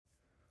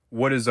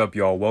What is up,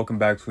 y'all? Welcome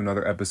back to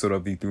another episode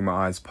of the Through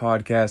My Eyes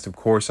podcast. Of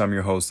course, I'm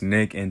your host,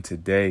 Nick, and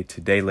today,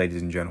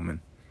 ladies and gentlemen,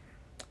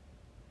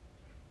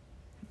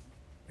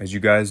 as you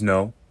guys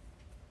know,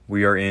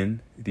 we are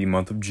in the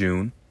month of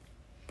June.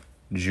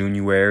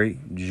 Juneteenth,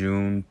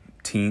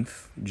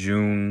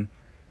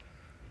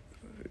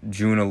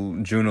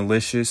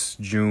 June-alicious,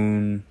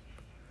 June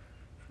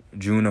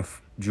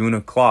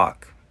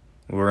o'clock.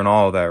 We're in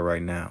all of that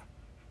right now.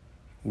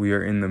 We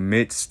are in the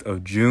midst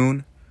of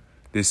June.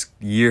 This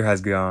year has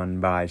gone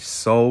by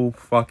so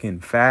fucking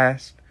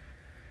fast,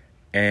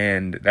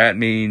 and that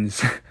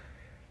means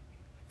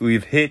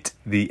we've hit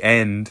the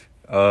end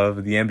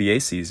of the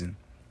NBA season.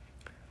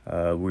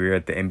 We're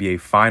at the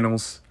NBA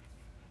Finals.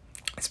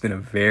 It's been a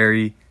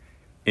very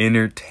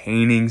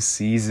entertaining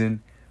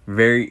season,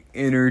 very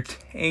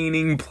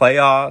entertaining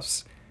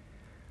playoffs.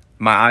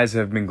 My eyes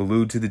have been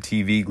glued to the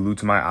TV, glued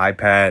to my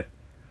iPad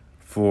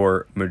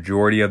for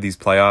majority of these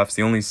playoffs.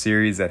 The only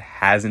series that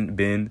hasn't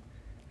been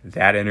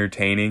that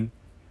entertaining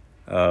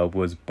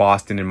was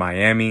Boston and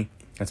Miami.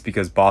 That's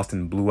because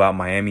Boston blew out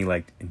Miami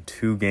in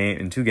two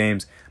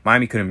games.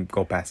 Miami couldn't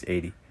go past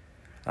 80,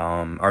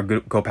 or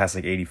go past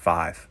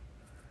 85.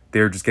 They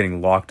were just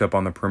getting locked up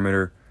on the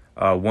perimeter.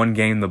 One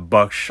game, the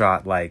Bucks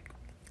shot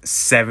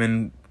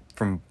 7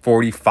 from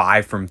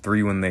 45 from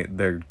three when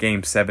their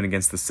game 7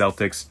 against the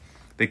Celtics.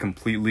 They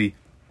completely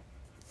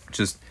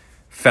just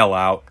fell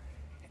out.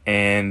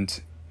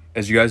 And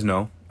as you guys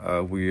know,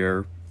 we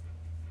are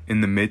in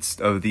the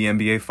midst of the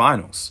NBA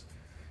Finals.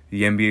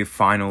 The NBA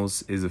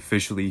Finals is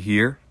officially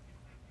here.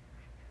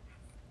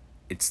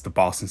 It's the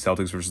Boston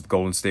Celtics versus the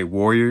Golden State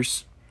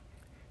Warriors.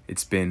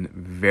 It's been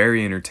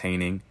very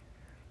entertaining,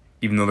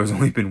 even though there's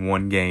only been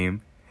one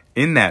game.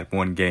 In that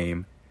one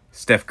game,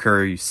 Steph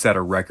Curry set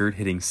a record,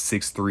 hitting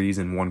 6 threes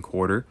in one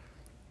quarter.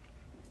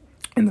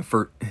 In the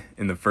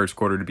first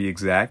quarter, to be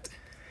exact.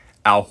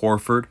 Al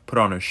Horford put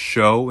on a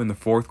show in the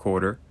fourth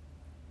quarter,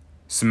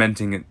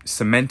 cementing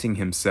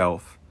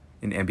himself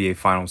in NBA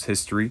Finals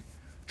history,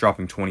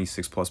 dropping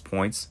 26-plus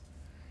points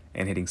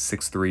and hitting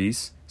 6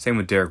 threes. Same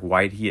with Derek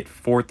White. He hit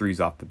 4 threes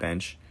off the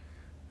bench.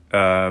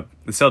 The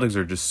Celtics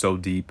are just so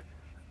deep.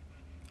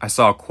 I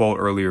saw a quote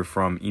earlier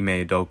from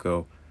Ime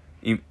Udoka,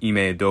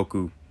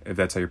 if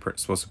that's how you're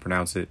supposed to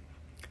pronounce it.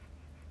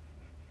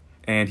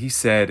 And he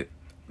said,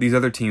 these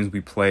other teams we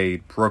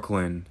played,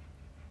 Brooklyn,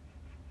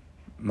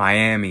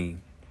 Miami,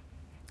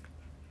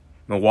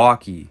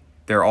 Milwaukee,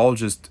 they're all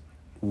just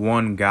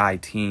one-guy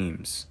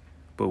teams.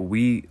 But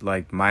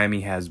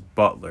Miami has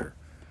Butler.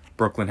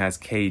 Brooklyn has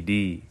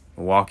KD.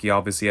 Milwaukee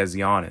obviously has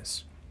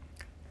Giannis.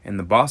 And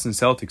the Boston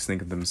Celtics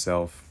think of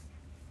themselves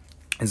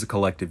as a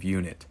collective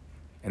unit.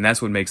 And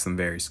that's what makes them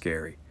very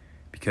scary.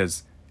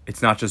 Because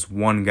it's not just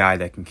one guy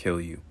that can kill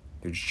you.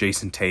 There's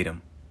Jason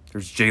Tatum.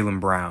 There's Jaylen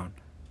Brown.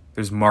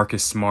 There's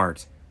Marcus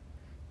Smart.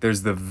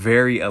 There's the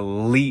very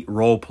elite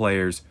role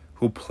players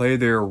who play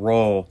their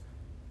role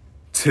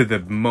to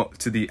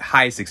the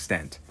highest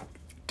extent.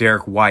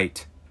 Derek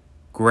White,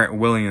 Grant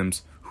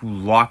Williams,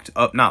 who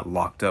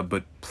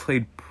but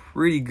played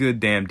pretty good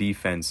damn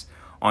defense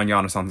on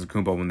Giannis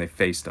Antetokounmpo when they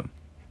faced him.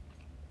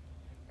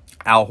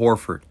 Al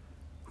Horford,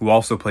 who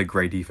also played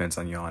great defense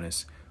on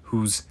Giannis,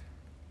 who's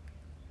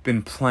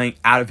been playing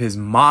out of his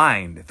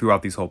mind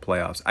throughout these whole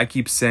playoffs. I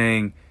keep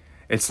saying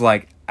it's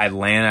like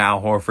Atlanta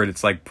Al Horford,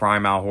 it's like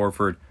prime Al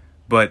Horford,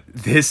 but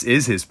this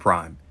is his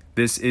prime.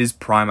 This is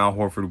prime Al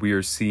Horford. We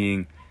are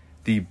seeing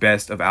the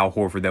best of Al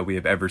Horford that we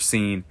have ever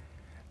seen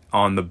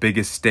on the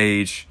biggest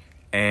stage.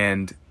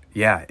 And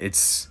yeah,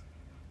 it's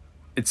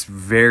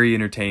very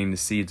entertaining to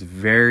see. It's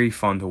very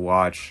fun to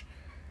watch.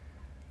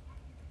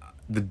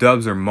 The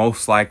Dubs are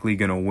most likely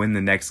going to win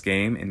the next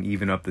game and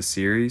even up the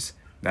series.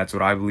 That's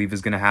what I believe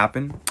is going to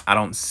happen. I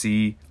don't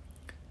see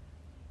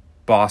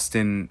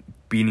Boston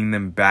beating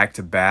them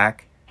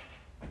back-to-back.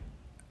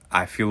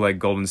 I feel like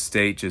Golden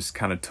State just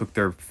kind of took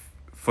their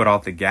foot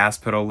off the gas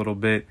pedal a little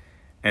bit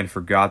and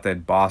forgot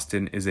that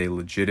Boston is a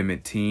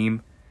legitimate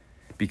team.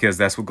 Because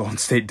that's what Golden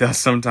State does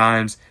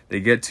sometimes.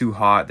 They get too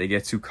hot, they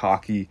get too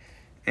cocky,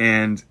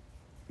 and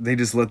they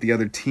just let the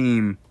other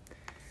team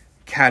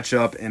catch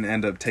up and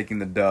end up taking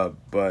the dub.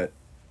 But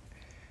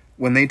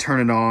when they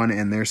turn it on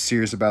and they're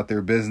serious about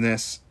their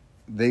business,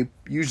 they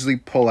usually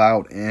pull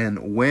out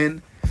and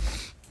win.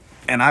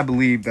 And I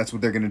believe that's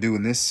what they're going to do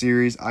in this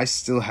series. I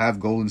still have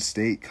Golden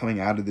State coming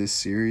out of this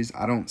series.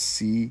 I don't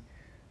see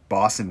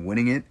Boston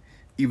winning it,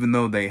 even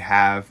though they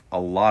have a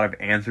lot of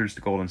answers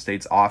to Golden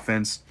State's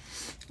offense.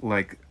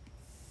 Like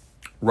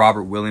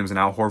Robert Williams and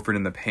Al Horford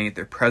in the paint,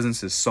 their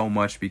presence is so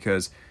much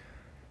because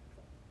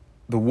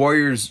the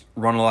Warriors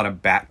run a lot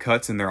of back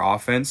cuts in their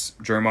offense.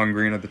 Draymond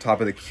Green at the top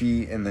of the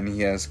key, and then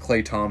he has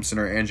Klay Thompson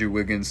or Andrew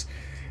Wiggins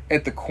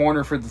at the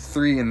corner for the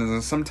three, and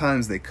then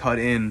sometimes they cut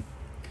in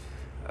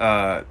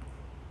to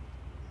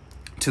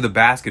the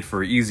basket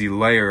for an easy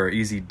layer or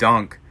easy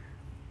dunk,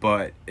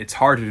 but it's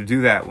harder to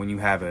do that when you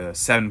have a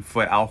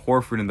 7-foot Al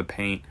Horford in the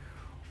paint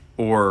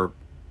or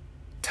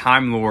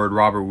Time Lord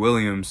Robert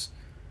Williams,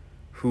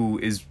 who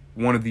is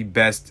one of the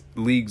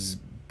league's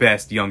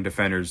best young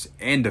defenders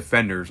and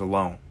defenders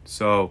alone.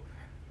 So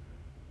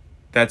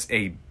that's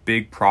a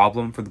big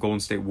problem for the Golden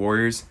State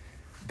Warriors.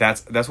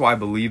 That's why I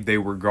believe they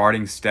were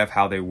guarding Steph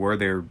how they were.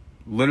 They're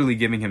literally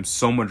giving him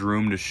so much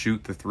room to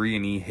shoot the three,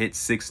 and he hit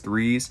 6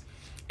 threes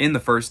in the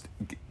first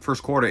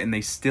quarter, and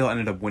they still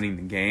ended up winning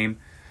the game.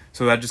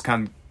 So that just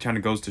kind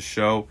of goes to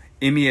show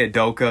Ime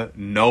Udoka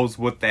knows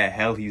what the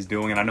hell he's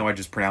doing. And I know I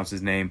just pronounced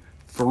his name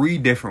 3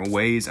 different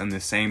ways on the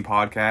same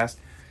podcast,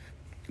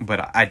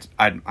 but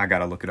I got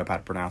to look it up how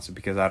to pronounce it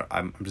because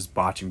I'm just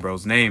botching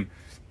bro's name.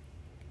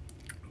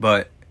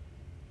 But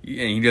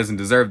he doesn't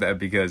deserve that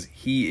because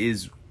he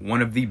is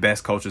one of the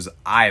best coaches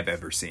I've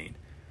ever seen.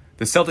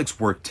 The Celtics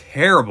were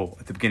terrible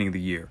at the beginning of the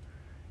year.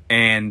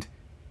 And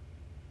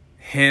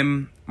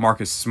him,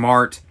 Marcus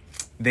Smart,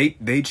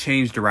 they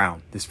changed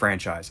around this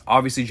franchise.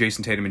 Obviously,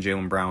 Jason Tatum and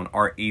Jaylen Brown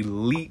are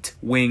elite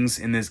wings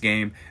in this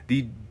game.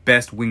 The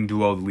best wing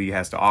duo the league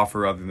has to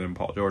offer other than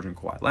Paul George and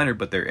Kawhi Leonard,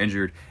 but they're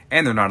injured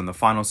and they're not in the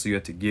finals, so you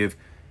have to give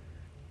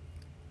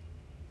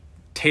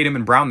Tatum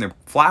and Brown their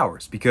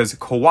flowers because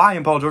Kawhi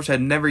and Paul George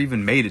had never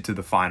even made it to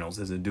the finals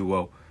as a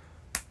duo.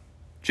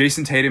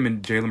 Jason Tatum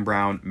and Jaylen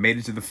Brown made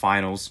it to the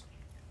finals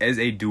as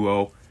a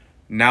duo.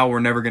 Now we're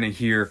never going to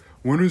hear,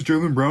 when is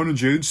Jaylen Brown and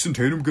Jason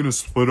Tatum going to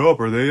split up?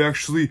 Are they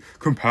actually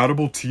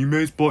compatible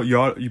teammates?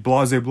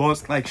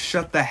 Blase. Like,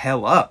 shut the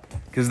hell up.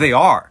 Because they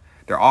are.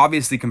 They're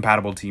obviously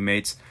compatible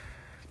teammates.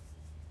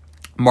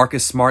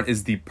 Marcus Smart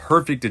is the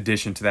perfect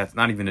addition to that.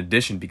 Not even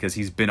addition because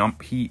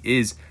he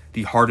is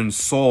the heart and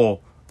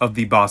soul of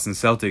the Boston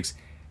Celtics.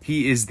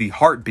 He is the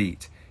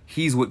heartbeat.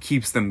 He's what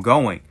keeps them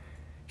going.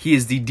 He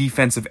is the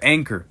defensive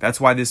anchor.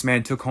 That's why this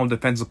man took home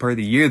Defensive Player of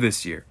the Year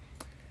this year.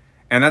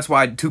 And that's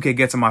why 2K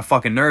gets on my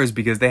fucking nerves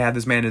because they had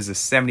this man as a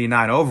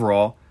 79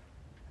 overall.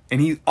 And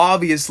he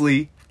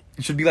obviously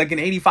should be like an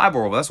 85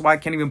 overall. That's why I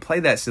can't even play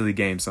that silly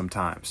game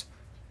sometimes.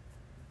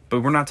 But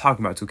we're not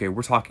talking about 2K.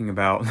 We're talking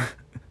about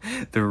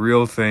the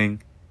real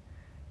thing.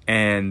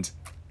 And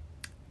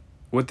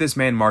what this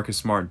man Marcus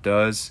Smart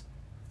does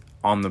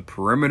on the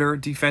perimeter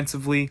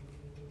defensively,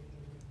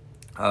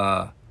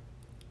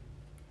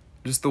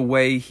 just the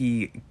way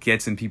he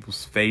gets in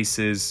people's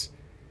faces,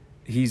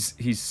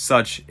 he's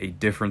such a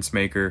difference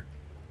maker.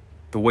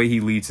 The way he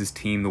leads his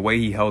team, the way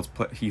he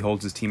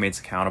holds his teammates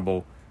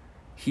accountable,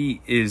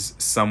 he is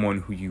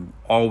someone who you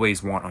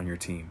always want on your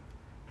team.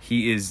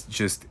 He is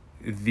just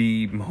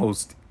the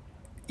most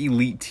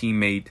elite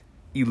teammate,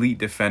 elite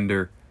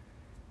defender,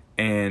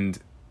 and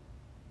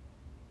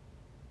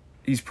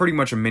he's pretty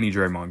much a mini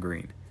Draymond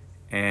Green.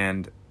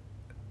 And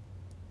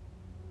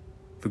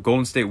the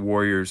Golden State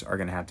Warriors are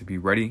going to have to be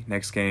ready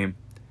next game.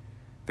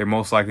 They're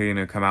most likely going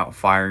to come out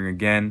firing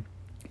again.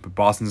 But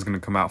Boston's going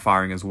to come out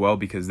firing as well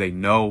because they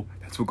know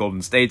that's what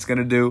Golden State's going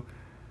to do.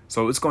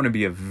 So it's going to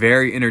be a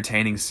very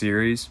entertaining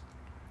series.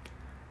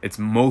 It's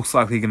most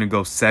likely going to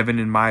go 7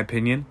 in my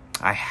opinion.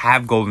 I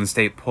have Golden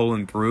State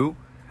pulling through.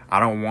 I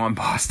don't want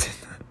Boston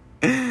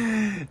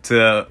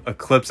to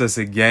eclipse us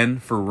again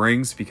for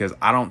rings because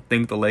I don't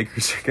think the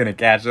Lakers are going to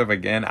catch up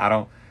again. I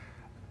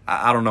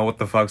don't know what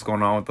the fuck's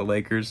going on with the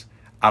Lakers.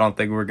 I don't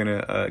think we're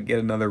gonna get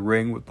another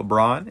ring with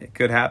LeBron. It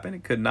could happen.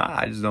 It could not.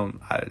 I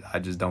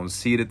just don't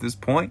see it at this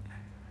point.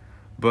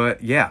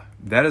 But yeah,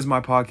 that is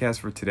my podcast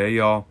for today,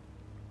 y'all.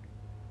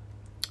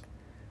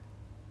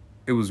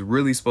 It was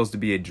really supposed to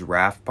be a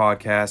draft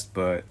podcast,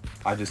 but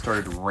I just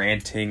started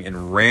ranting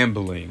and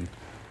rambling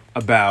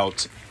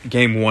about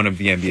Game 1 of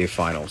the NBA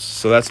Finals.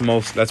 So that's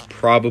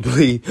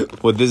probably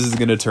what this is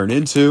gonna turn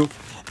into.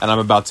 And I'm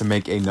about to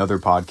make another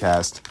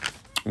podcast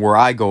where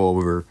I go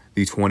over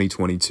the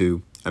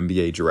 2022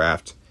 NBA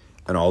draft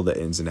and all the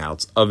ins and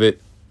outs of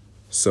it.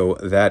 So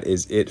that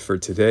is it for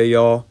today,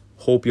 y'all.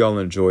 Hope y'all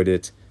enjoyed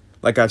it.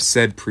 Like I've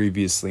said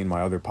previously in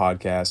my other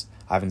podcast,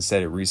 I haven't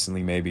said it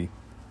recently maybe.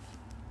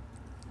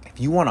 If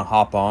you want to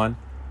hop on,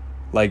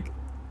 like,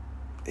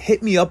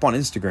 hit me up on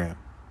Instagram.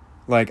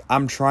 Like,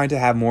 I'm trying to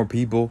have more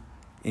people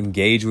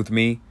engage with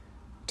me,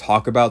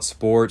 talk about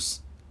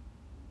sports,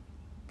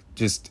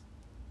 just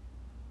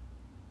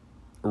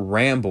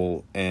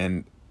ramble,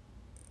 and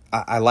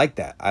I like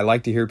that. I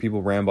like to hear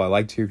people ramble. I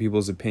like to hear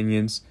people's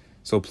opinions.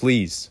 So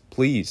please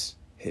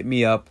hit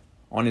me up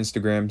on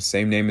Instagram,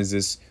 same name as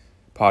this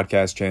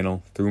podcast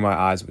channel, Through My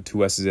Eyes with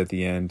 2 S's at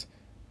the end.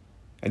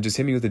 And just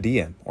hit me with a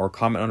DM or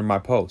comment under my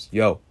post.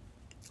 Yo,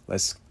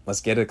 let's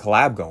get a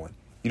collab going.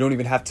 You don't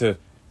even have to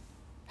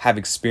have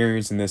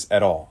experience in this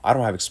at all. I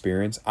don't have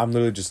experience. I'm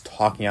literally just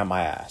talking out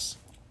my ass.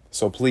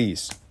 So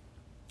please,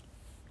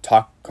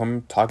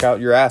 come talk out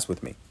your ass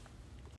with me.